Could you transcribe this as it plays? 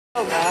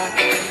Rock,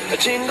 a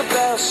jingle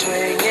bells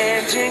swing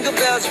and jingle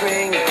bells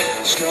ring,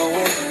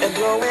 snowing and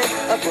blowing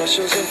up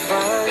bushels of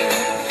fun.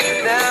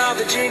 Now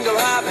the jingle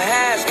hop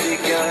has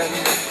begun.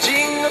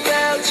 Jingle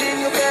bell,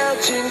 jingle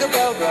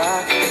bell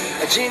rock,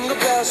 a jingle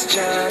bells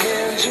chime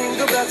in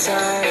jingle bell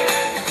time,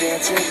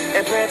 dancing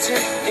and prancing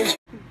in.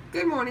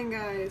 Good morning,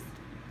 guys.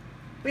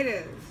 It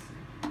is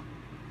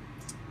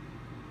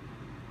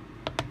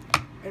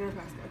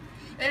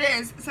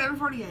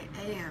 7:48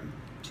 a.m.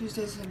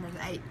 Tuesday, December the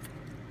 8th.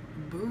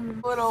 Boom.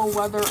 Little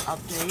weather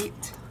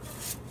update.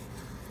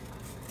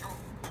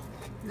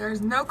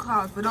 There's no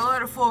clouds, but don't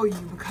let it fool you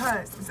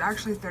because it's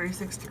actually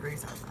 36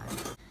 degrees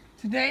outside.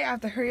 Today I have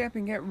to hurry up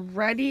and get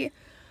ready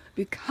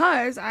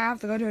because I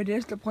have to go to a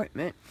dentist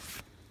appointment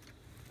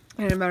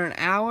in about an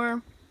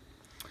hour.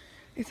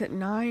 It's at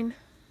 9.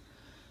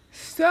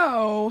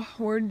 So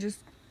I'm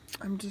just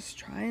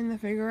trying to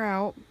figure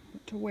out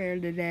what to wear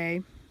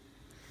today.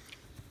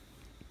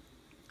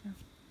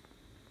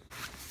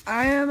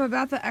 I am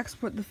about to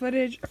export the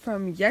footage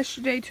from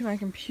yesterday to my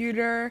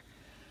computer,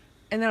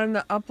 and then I'm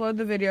going to upload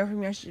the video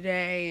from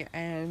yesterday,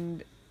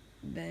 and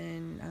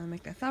then I'll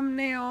make the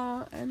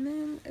thumbnail, and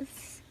then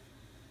it's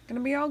going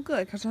to be all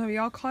good because I'm going to be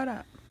all caught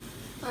up.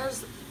 That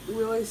is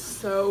really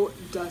so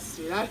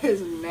dusty. That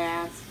is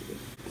nasty.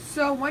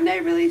 So one day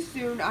really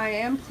soon I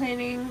am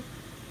planning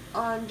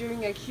on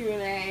doing a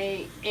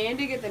Q&A and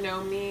to get to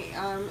know me.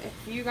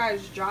 If you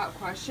guys drop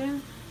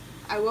questions,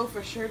 I will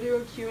for sure do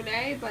a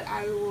Q&A, but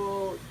I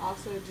will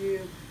also do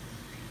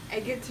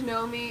a get to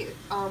know me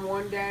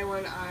one day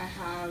when I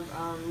have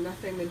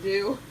nothing to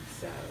do.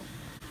 So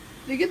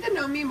the get to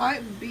know me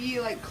might be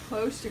like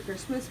close to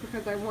Christmas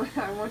because I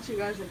want you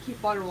guys to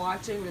keep on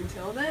watching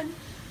until then.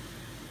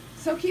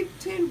 So keep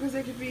tuned because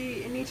it could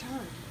be any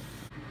time.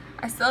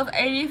 I still have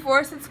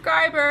 84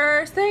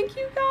 subscribers. Thank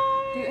you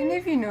guys. Do any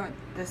of you know what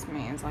this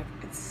means? Like,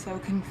 it's so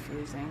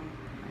confusing.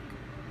 Like,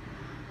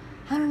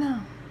 I don't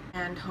know.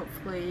 And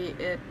hopefully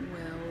it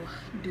will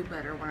do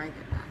better when I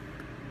get back.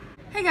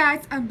 Hey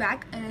guys, I'm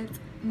back and it's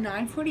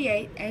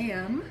 9:48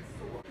 a.m.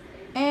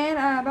 and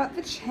I'm about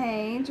to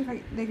change, if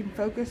they can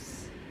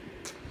focus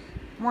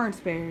more in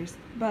spares,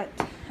 but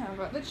I'm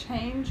about to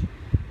change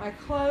my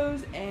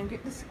clothes and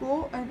get to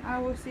school, and I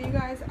will see you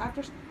guys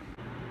after.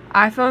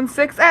 iPhone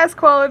 6s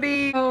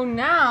quality. So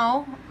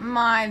now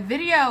my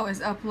video is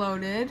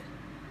uploaded.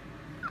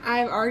 I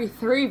have already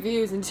 3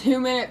 views in 2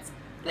 minutes.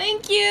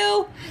 Thank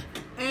you.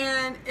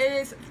 And it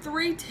is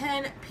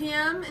 3:10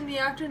 p.m. in the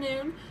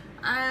afternoon.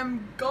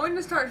 I'm going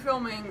to start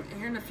filming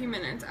here in a few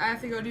minutes. I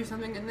have to go do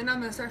something and then I'm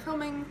going to start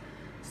filming.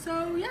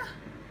 So yeah.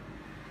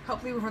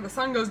 Hopefully before the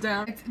sun goes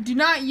down. Do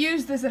not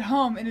use this at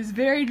home. It is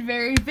very,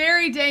 very,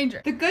 very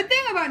dangerous. The good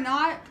thing about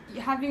not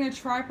having a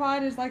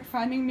tripod is like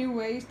finding new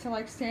ways to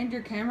like stand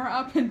your camera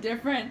up in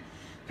different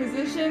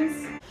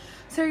positions.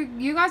 So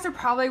you guys are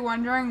probably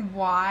wondering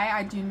why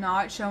I do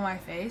not show my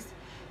face.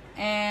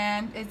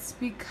 And it's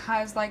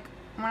because like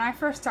when I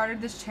first started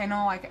this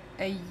channel like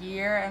a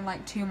year and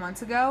like 2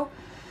 months ago,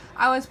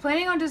 I was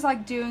planning on just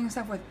like doing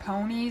stuff with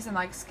ponies and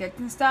like skits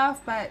and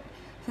stuff, but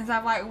since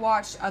I've like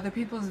watched other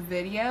people's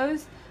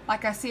videos,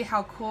 like I see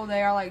how cool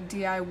they are, like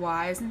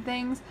DIYs and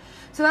things.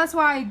 So that's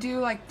why I do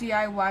like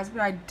DIYs,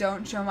 but I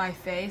don't show my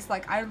face.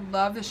 Like I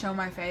love to show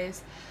my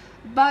face,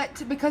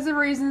 but because of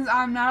reasons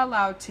I'm not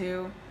allowed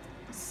to.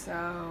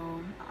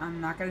 So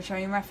I'm not going to show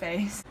you my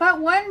face. But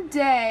one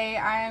day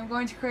I am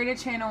going to create a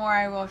channel where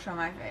I will show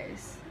my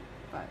face.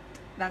 But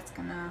that's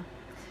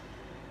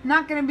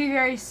not gonna be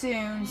very soon.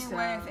 Anyway, so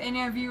if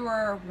any of you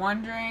are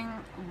wondering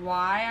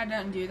why I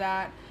don't do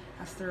that,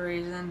 that's the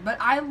reason. But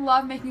I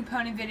love making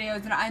pony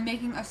videos, and I'm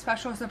making a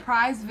special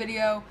surprise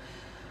video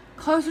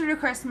closer to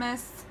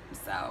Christmas.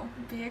 So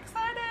be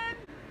excited.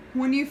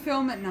 When you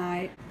film at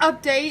night.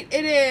 Update,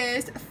 it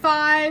is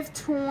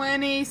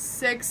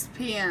 5:26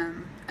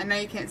 p.m. I know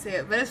you can't see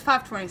it, but it's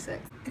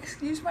 5:26.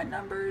 Excuse my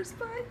numbers,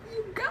 but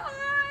you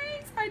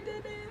guys, I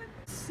did it.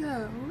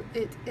 So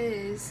it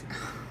is,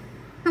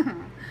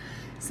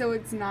 so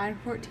it's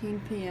 9:14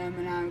 p.m.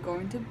 and I'm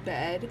going to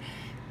bed,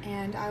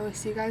 and I will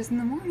see you guys in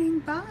the morning.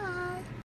 Bye.